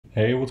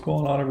Hey, what's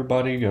going on,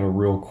 everybody? Got a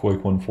real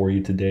quick one for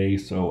you today.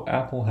 So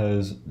Apple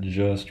has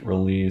just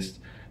released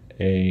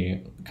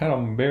a kind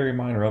of very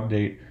minor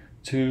update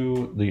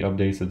to the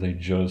updates that they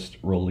just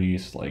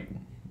released like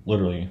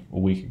literally a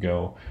week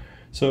ago.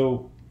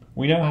 So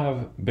we now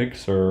have Big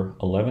Sur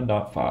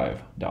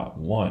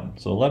 11.5.1.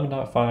 So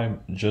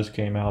 11.5 just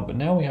came out, but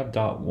now we have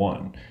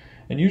 .1.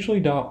 And usually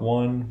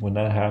 .1, when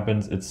that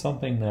happens, it's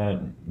something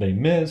that they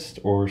missed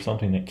or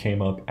something that came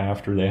up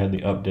after they had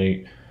the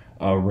update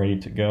ready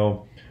to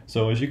go.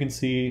 So as you can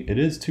see, it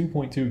is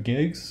 2.2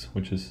 gigs,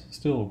 which is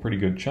still a pretty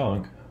good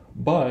chunk,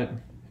 but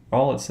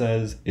all it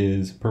says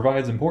is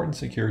provides important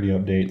security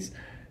updates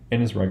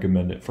and is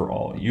recommended for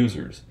all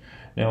users.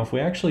 Now, if we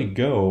actually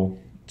go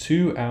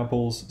to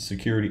Apple's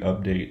security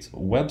updates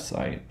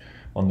website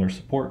on their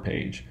support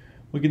page,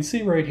 we can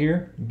see right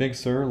here, Big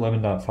Sur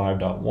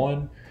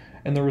 11.5.1,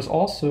 and there was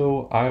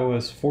also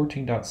iOS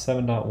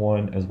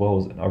 14.7.1 as well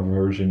as a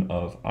version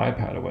of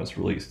iPadOS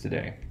released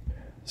today.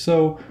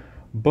 So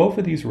both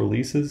of these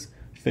releases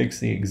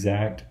fix the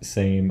exact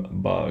same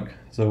bug.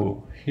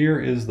 So here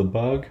is the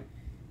bug.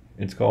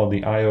 It's called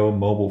the I/O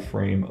mobile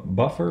frame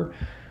buffer.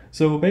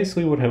 So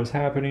basically what was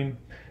happening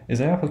is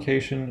an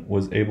application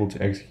was able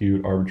to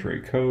execute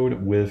arbitrary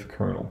code with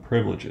kernel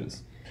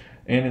privileges.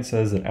 And it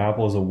says that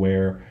Apple is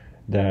aware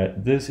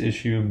that this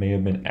issue may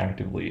have been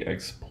actively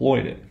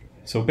exploited.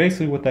 So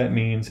basically what that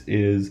means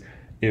is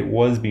it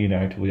was being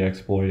actively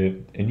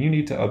exploited and you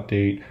need to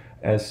update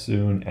as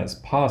soon as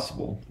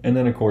possible. And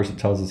then of course it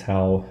tells us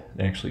how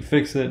they actually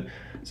fix it.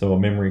 So a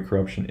memory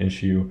corruption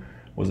issue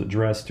was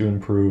addressed to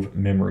improve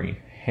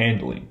memory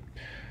handling.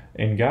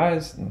 And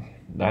guys,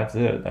 that's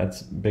it.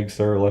 That's Big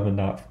Sur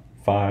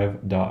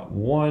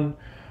 11.5.1.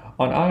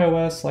 On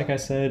iOS, like I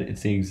said,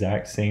 it's the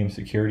exact same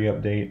security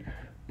update,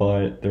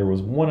 but there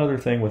was one other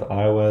thing with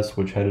iOS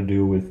which had to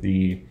do with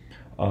the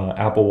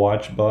Apple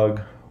Watch bug,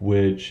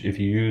 which if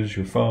you use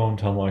your phone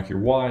to unlock your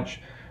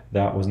watch,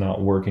 that was not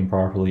working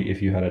properly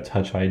if you had a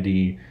Touch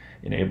ID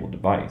enabled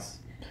device.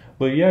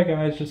 But yeah,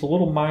 guys, just a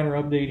little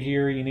minor update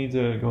here. You need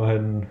to go ahead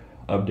and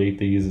update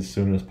these as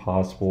soon as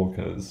possible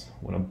because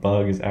when a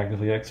bug is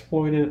actively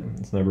exploited,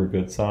 it's never a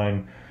good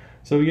sign.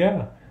 So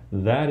yeah,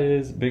 that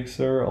is Big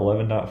Sur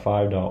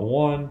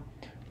 11.5.1.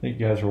 Thank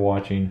you guys for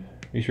watching.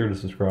 Be sure to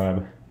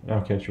subscribe, and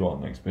I'll catch you all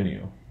in the next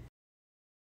video.